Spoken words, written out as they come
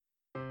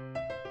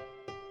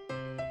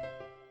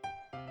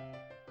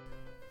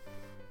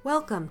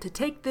Welcome to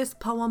Take This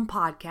Poem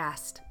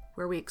podcast,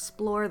 where we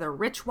explore the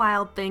rich,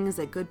 wild things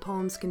that good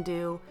poems can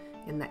do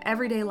in the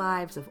everyday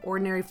lives of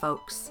ordinary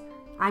folks.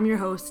 I'm your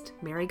host,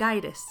 Mary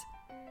Gaitis.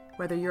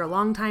 Whether you're a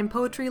longtime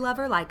poetry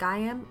lover like I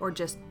am, or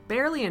just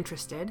barely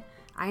interested,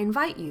 I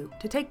invite you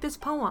to take this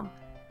poem.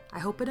 I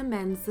hope it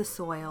amends the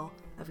soil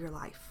of your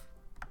life.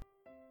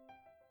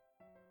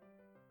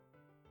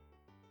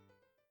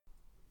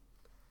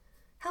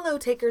 Hello,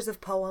 takers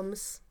of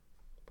poems.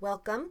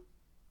 Welcome.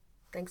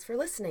 Thanks for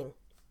listening.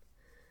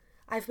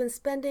 I've been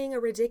spending a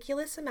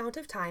ridiculous amount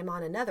of time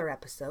on another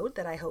episode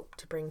that I hope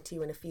to bring to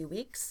you in a few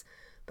weeks,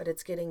 but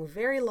it's getting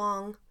very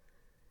long,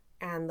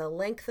 and the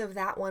length of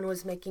that one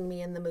was making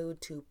me in the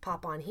mood to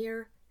pop on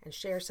here and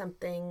share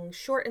something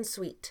short and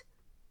sweet.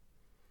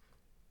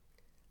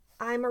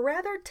 I'm a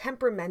rather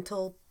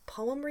temperamental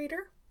poem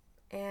reader,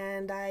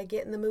 and I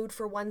get in the mood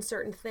for one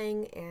certain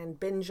thing and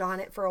binge on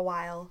it for a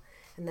while,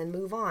 and then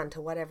move on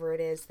to whatever it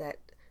is that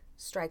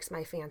strikes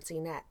my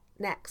fancy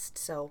next.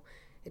 So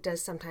it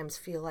does sometimes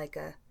feel like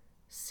a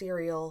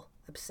serial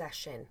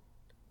obsession.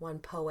 One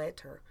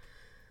poet or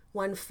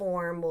one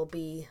form will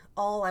be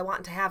all I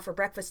want to have for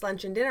breakfast,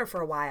 lunch, and dinner for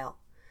a while.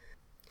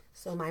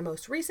 So my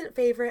most recent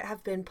favorite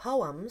have been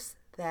poems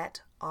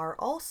that are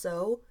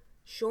also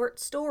short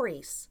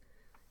stories.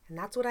 And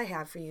that's what I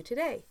have for you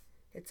today.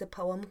 It's a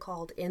poem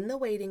called In the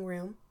Waiting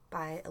Room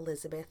by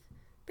Elizabeth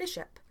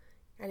Bishop.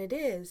 And it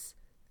is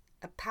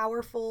a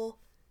powerful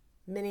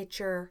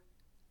miniature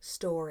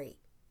story.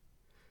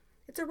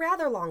 It's a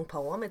rather long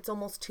poem. It's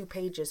almost 2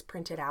 pages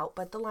printed out,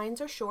 but the lines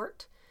are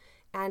short,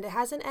 and it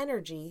has an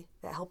energy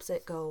that helps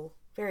it go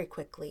very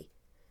quickly.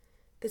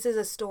 This is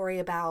a story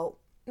about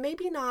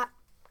maybe not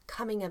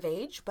coming of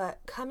age, but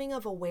coming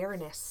of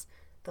awareness.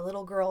 The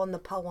little girl in the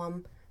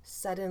poem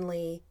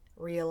suddenly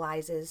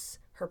realizes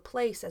her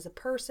place as a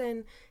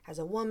person, as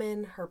a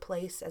woman, her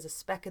place as a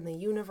speck in the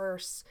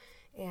universe,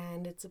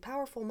 and it's a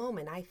powerful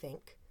moment, I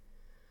think.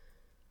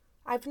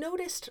 I've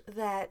noticed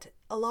that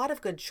a lot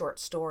of good short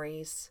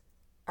stories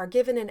are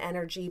given an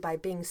energy by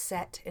being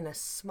set in a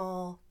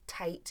small,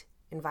 tight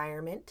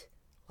environment,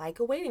 like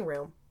a waiting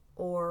room,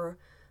 or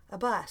a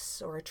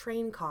bus, or a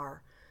train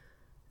car,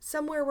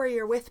 somewhere where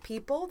you're with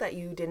people that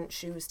you didn't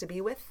choose to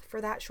be with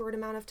for that short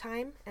amount of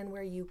time, and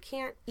where you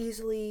can't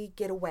easily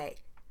get away.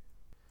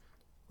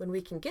 When we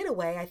can get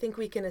away, I think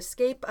we can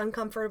escape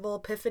uncomfortable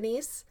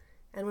epiphanies,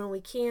 and when we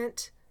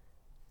can't,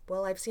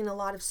 well, I've seen a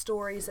lot of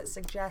stories that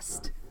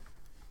suggest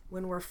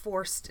when we're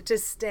forced to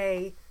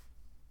stay,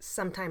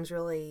 sometimes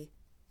really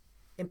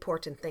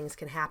important things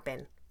can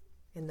happen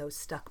in those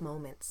stuck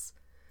moments.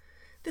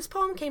 This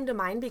poem came to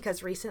mind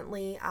because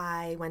recently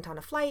I went on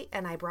a flight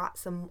and I brought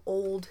some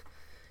old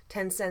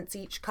 10 cents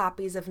each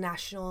copies of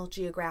National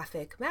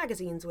Geographic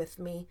magazines with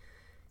me.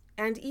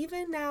 And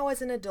even now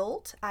as an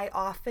adult, I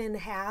often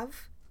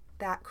have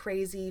that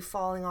crazy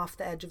falling off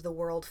the edge of the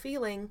world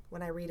feeling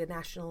when I read a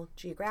National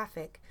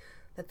Geographic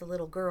that the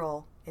little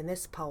girl in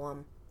this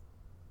poem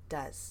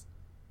does.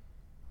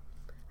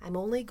 I'm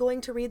only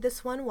going to read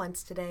this one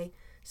once today,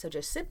 so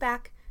just sit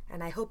back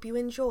and I hope you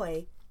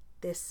enjoy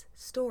this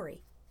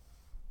story.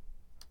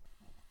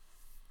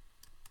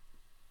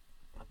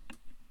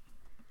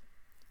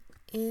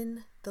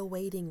 In the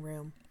Waiting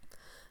Room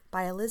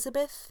by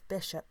Elizabeth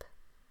Bishop.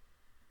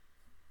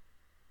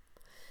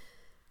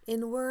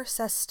 In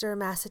Worcester,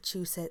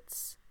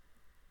 Massachusetts,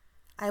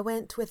 I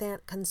went with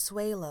Aunt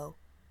Consuelo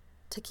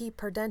to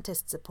keep her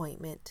dentist's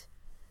appointment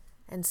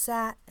and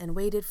sat and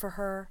waited for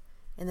her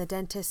in the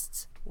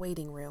dentist's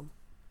waiting room.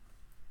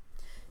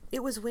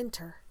 It was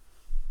winter.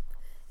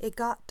 It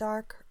got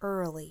dark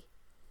early.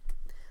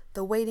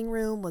 The waiting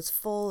room was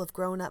full of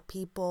grown-up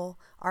people,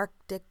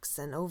 arctics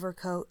and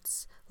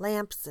overcoats,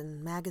 lamps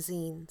and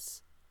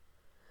magazines.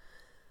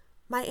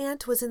 My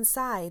aunt was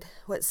inside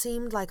what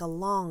seemed like a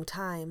long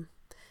time,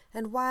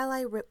 and while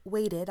I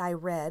waited, I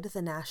read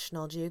the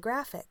National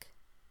Geographic.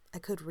 I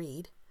could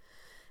read,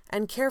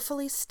 and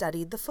carefully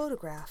studied the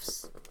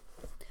photographs.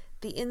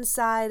 The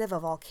inside of a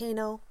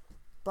volcano,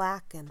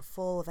 black and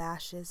full of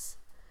ashes.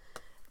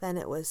 Then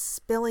it was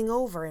spilling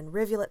over in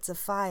rivulets of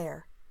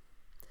fire.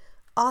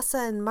 Asa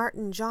and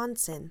Martin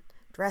Johnson,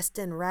 dressed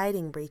in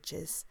riding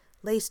breeches,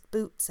 laced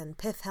boots, and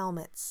pith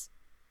helmets.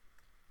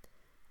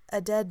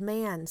 A dead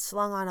man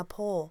slung on a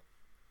pole.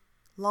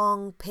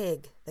 Long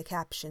pig, the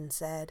caption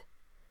said.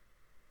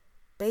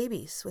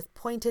 Babies with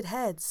pointed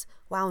heads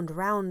wound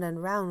round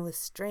and round with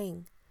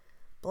string.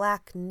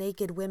 Black,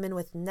 naked women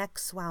with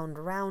necks wound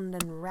round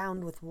and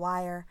round with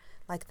wire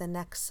like the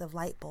necks of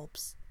light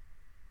bulbs.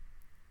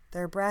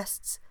 Their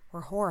breasts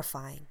were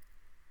horrifying.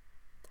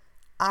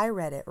 I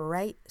read it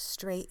right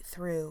straight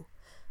through.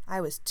 I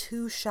was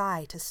too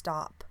shy to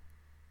stop.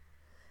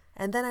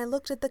 And then I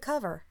looked at the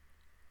cover,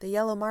 the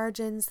yellow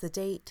margins, the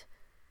date.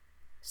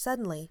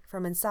 Suddenly,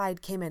 from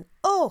inside came an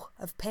 "oh"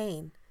 of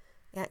pain,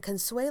 Aunt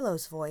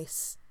Consuelo's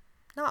voice,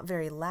 not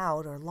very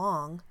loud or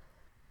long.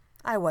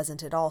 I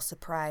wasn't at all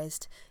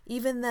surprised.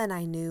 Even then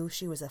I knew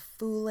she was a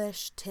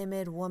foolish,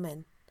 timid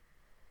woman.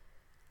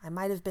 I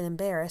might have been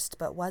embarrassed,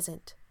 but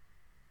wasn't.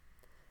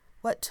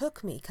 What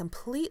took me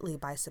completely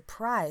by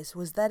surprise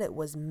was that it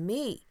was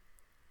me,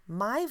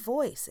 my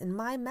voice in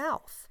my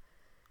mouth.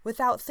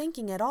 Without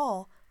thinking at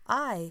all,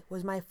 I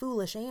was my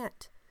foolish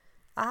aunt.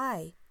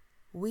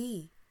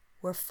 We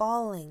were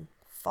falling,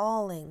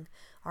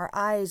 our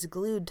eyes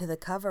glued to the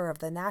cover of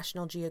the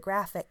National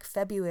Geographic,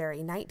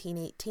 February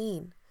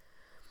 1918.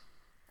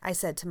 I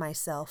said to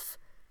myself,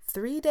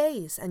 3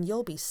 days and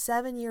you'll be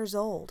 7 years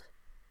old.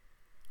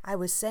 I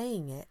was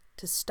saying it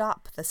to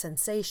stop the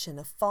sensation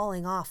of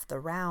falling off the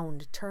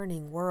round,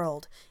 turning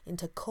world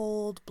into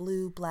cold,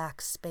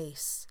 blue-black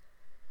space.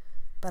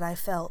 But I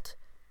felt,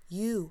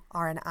 you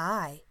are an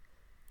I.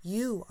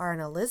 You are an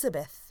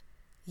Elizabeth.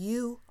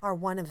 You are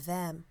one of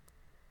them.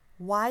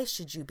 Why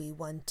should you be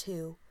one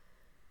too?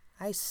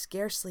 I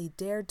scarcely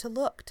dared to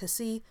look to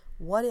see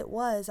what it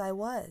was I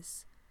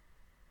was.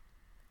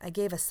 I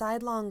gave a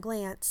sidelong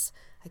glance,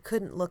 I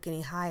couldn't look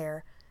any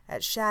higher,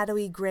 at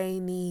shadowy gray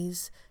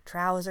knees,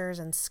 trousers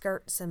and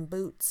skirts and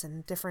boots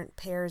and different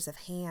pairs of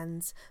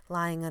hands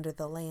lying under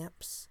the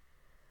lamps.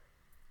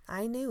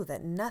 I knew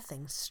that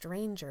nothing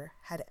stranger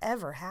had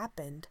ever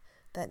happened,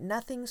 that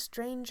nothing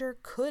stranger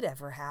could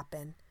ever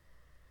happen.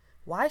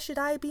 Why should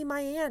I be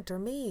my aunt or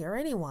me or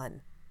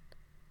anyone?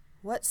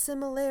 What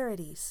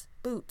similarities,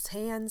 boots,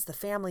 hands, the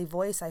family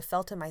voice I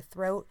felt in my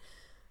throat,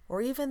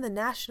 or even the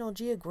National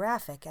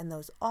Geographic and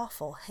those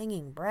awful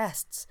hanging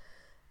breasts,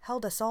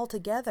 held us all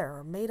together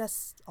or made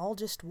us all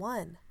just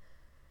one?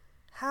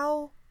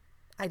 How,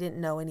 I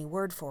didn't know any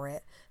word for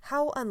it,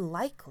 how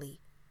unlikely.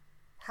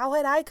 How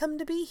had I come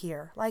to be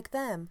here, like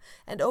them,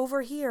 and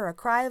overhear a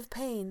cry of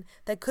pain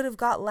that could have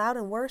got loud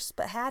and worse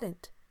but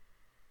hadn't?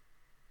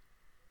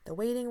 The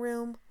waiting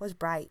room was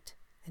bright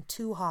and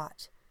too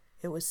hot.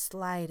 It was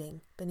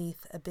sliding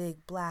beneath a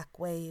big black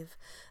wave,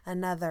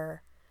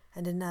 another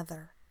and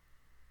another.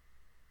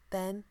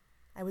 Then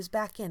I was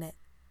back in it.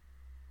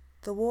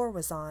 The war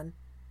was on.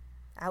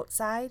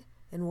 Outside,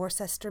 in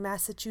Worcester,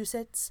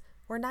 Massachusetts,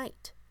 were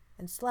night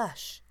and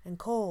slush and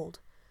cold,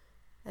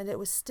 and it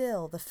was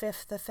still the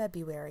 5th of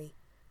February,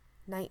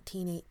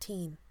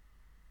 1918.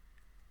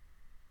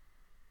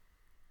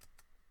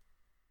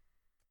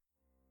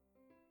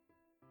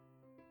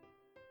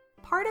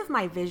 Part of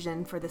my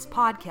vision for this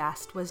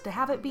podcast was to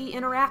have it be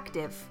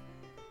interactive.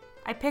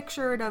 I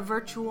pictured a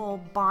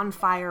virtual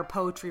bonfire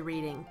poetry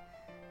reading,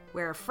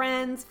 where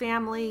friends,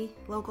 family,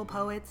 local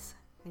poets,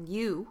 and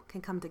you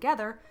can come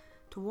together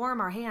to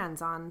warm our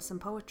hands on some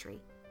poetry.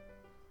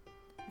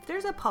 If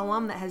there's a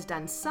poem that has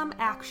done some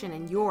action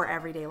in your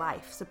everyday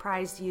life,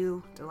 surprised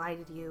you,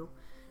 delighted you,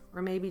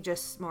 or maybe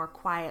just more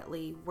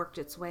quietly worked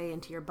its way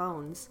into your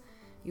bones,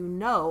 you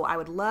know I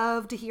would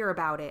love to hear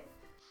about it.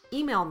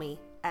 Email me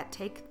at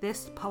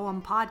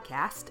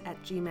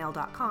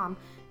takethispoempodcast@gmail.com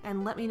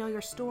and let me know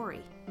your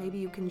story. Maybe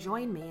you can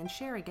join me in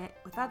sharing it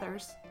with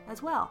others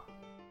as well.